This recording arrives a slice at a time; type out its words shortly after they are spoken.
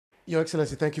Your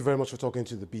Excellency, thank you very much for talking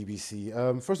to the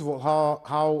BBC. First of all,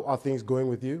 how are things going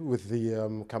with you with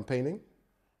the campaigning?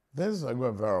 Things are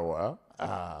going very well.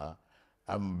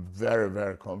 I'm very,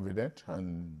 very confident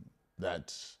and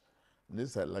that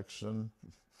this election,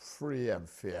 free and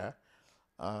fair,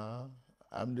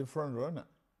 I'm the front runner.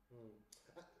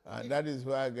 And that is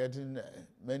why I'm getting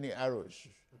many arrows.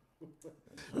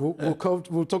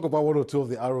 We'll talk about one or two of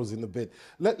the arrows in a bit.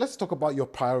 Let's talk about your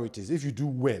priorities. If you do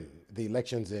win the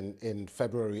elections in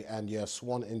February and you're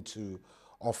sworn into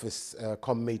office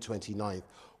come May 29th,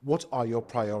 what are your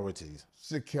priorities?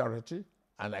 Security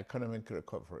and economic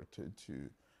recovery to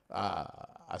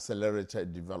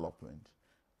accelerated development,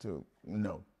 to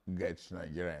get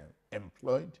Nigeria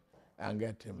employed and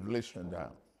get inflation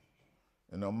down.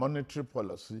 Monetary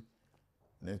policy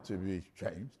needs to be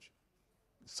changed.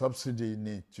 Subsidy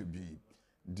needs to be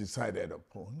decided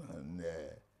upon and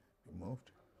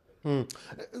removed.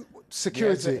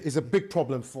 Security is a big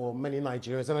problem for many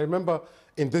Nigerians. And I remember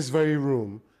in this very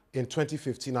room in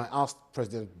 2015, I asked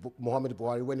President Muhammad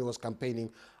Buhari when he was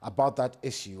campaigning about that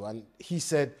issue. And he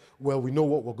said, well, we know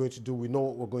what we're going to do. We know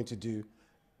what we're going to do.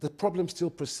 The problem still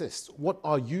persists. What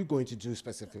are you going to do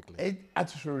specifically? It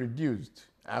actually reduced.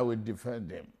 I would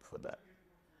defend him for that.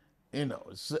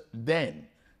 Then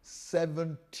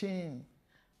 17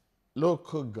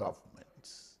 local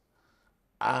governments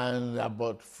and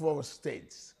about 4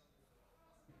 states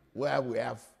where we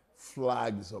have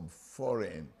flags of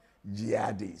foreign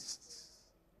jihadists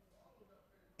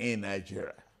in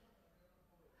Nigeria.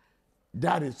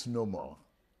 That is no more.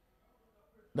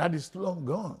 That is long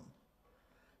gone.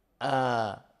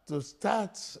 To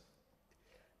start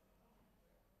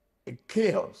a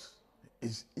chaos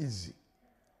is easy.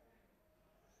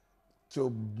 To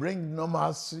bring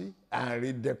normalcy and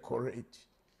redecorate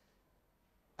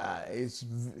is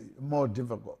more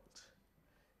difficult.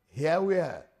 Here we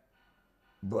are.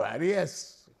 Buhari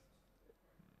has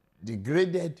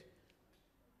degraded,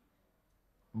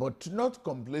 but not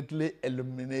completely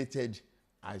eliminated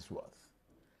ISWAT.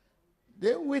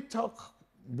 Then we talk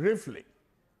briefly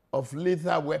of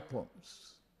lethal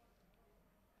weapons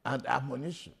and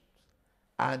ammunition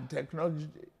and technology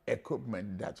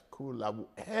equipment that could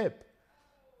help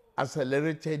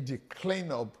accelerate the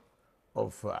cleanup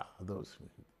of those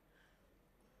people.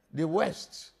 The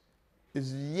West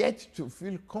is yet to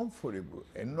feel comfortable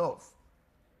enough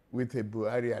with a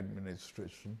Buhari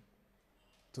administration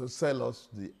to sell us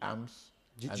the arms.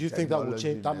 Do you think that will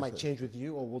change? That might change with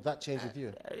you, or will that change with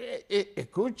you?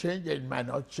 It could change. It might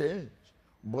not change,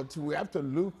 but we have to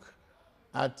look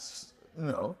at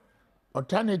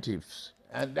alternatives,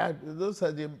 and those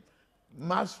are the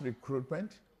mass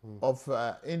recruitment of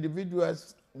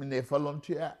individuals in a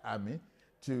volunteer army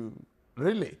to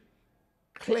really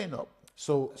clean up.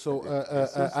 So,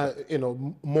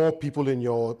 more people in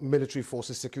your military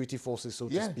forces, security forces, so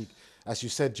to speak, as you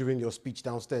said during your speech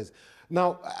downstairs.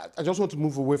 Now, I just want to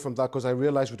move away from that because I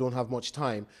realize we don't have much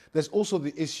time. There's also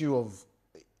the issue of,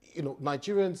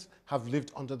 Nigerians have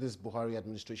lived under this Buhari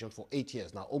administration for 8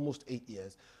 years now, almost 8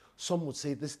 years. Some would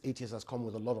say this 8 years has come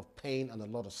with a lot of pain and a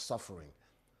lot of suffering.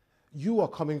 You are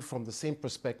coming from the same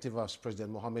perspective as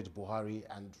President Muhammad Buhari,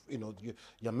 and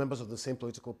you're members of the same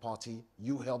political party.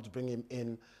 You helped bring him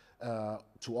in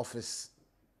to office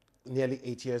nearly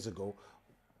 8 years ago.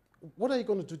 What are you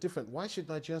going to do different? Why should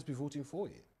Nigerians be voting for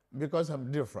you? Because I'm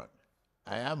different.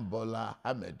 I am Bola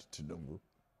Ahmed Tinubu.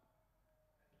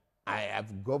 I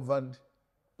have governed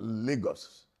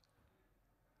Lagos.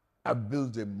 I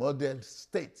built a model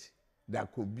state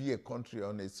that could be a country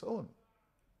on its own.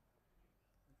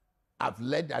 I've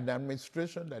led an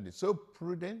administration that is so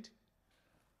prudent.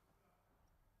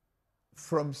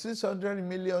 From 600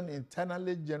 million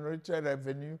internally generated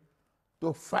revenue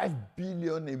to 5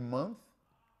 billion a month.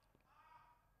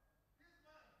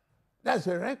 That's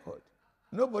a record.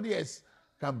 Nobody else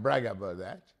can brag about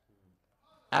that.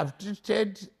 I've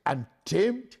treated and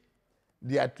tamed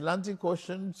the Atlantic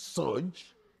Ocean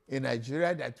surge in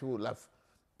Nigeria that will have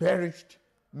perished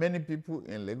many people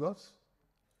in Lagos.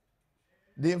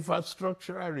 The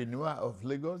infrastructural renewal of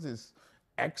Lagos is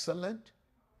excellent.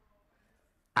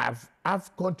 I've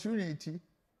continuity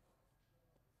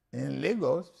in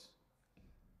Lagos.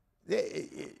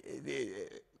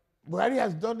 Buhari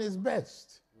has done his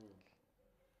best.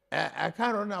 I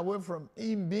can't run away from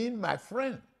him being my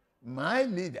friend, my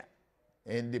leader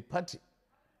in the party.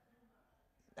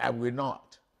 I will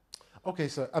not. Okay,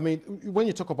 sir. I mean, when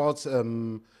you talk about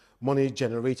money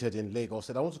generated in Lagos,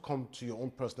 and I want to come to your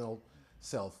own personal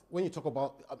self. When you talk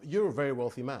about, you're a very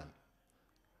wealthy man.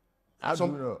 How do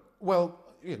you know? Well,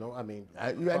 I mean...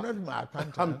 you are not my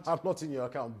accountant. I'm not in your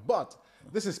account, but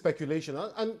this is speculation,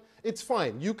 and it's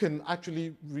fine. You can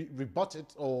actually rebut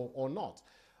it or not.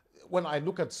 When I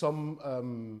look at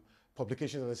some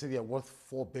publications and they say they're worth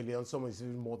 4 billion, some is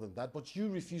even more than that, but you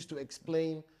refuse to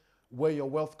explain where your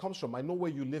wealth comes from. I know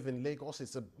where you live in Lagos.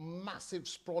 It's a massive,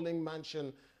 sprawling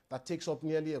mansion that takes up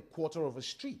nearly a quarter of a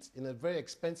street in a very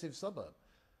expensive suburb.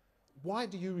 Why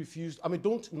do you refuse? I mean,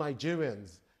 don't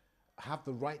Nigerians have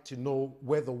the right to know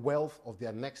where the wealth of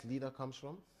their next leader comes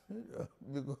from?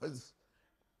 Because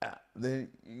they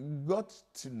got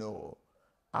to know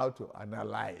how to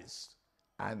analyze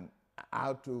and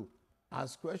how to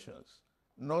ask questions,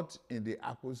 not in the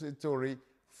accusatory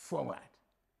format.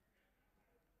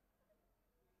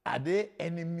 Are they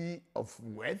enemy of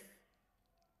wealth?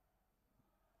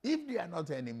 If they are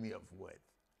not enemy of wealth,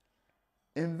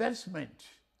 investment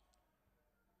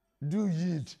do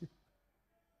yield.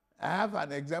 I have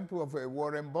an example of a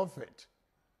Warren Buffett,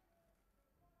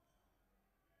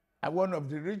 one of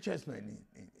the richest men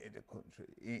in the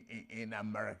country, in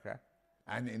America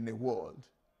and in the world.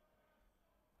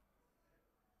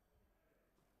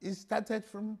 It started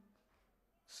from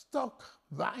stock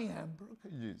buying and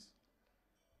brokerages.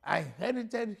 I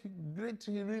inherited great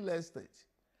real estate.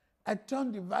 I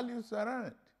turned the values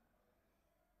around.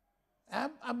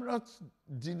 I'm not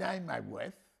denying my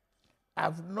wealth.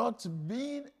 I've not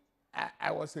been,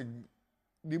 I was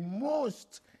the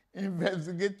most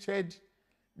investigated,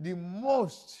 the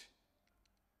most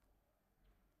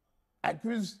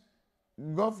accused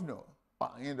governor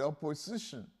in the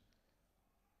opposition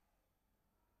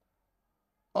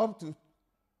up to,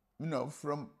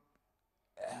 from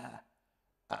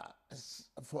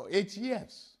for 8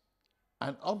 years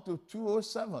and up to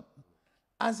 2007.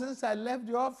 And since I left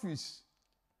the office,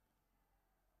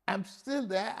 I'm still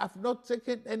there. I've not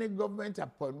taken any government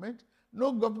appointment,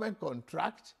 no government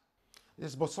contract.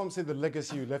 Yes, but some say the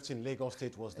legacy you left in Lagos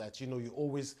State was that,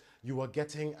 you were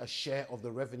getting a share of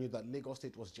the revenue that Lagos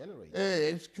State was generating.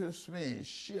 Hey, excuse me,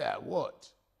 share what?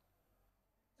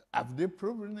 Have they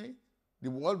proven it? The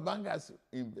World Bank has,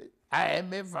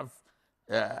 IMF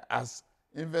has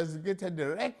investigated the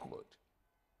record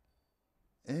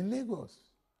in Lagos.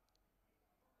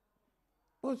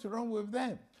 What's wrong with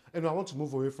them? And I want to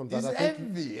move away from that. It's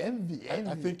envy.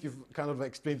 I think you've kind of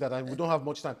explained that, and we don't have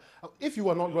much time. If you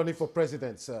were not running for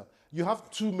president, sir, you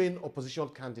have two main opposition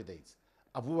candidates,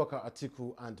 Abubakar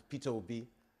Atiku and Peter Obi,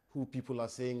 who people are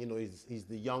saying, he's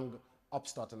the young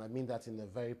upstart, and I mean that in a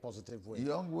very positive way.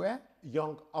 Young where?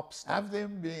 Young upstart. Have they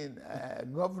been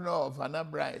governor of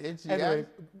Anambra 8 years? Anyway,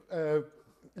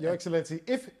 Your Excellency,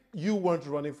 if you weren't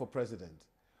running for president,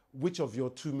 which of your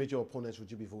two major opponents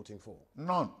would you be voting for?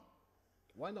 None.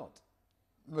 Why not?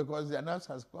 Because they are not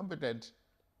as competent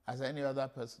as any other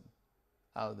person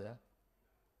out there.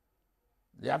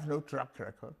 They have no track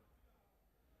record.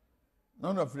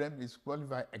 None of them is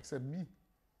qualified except me.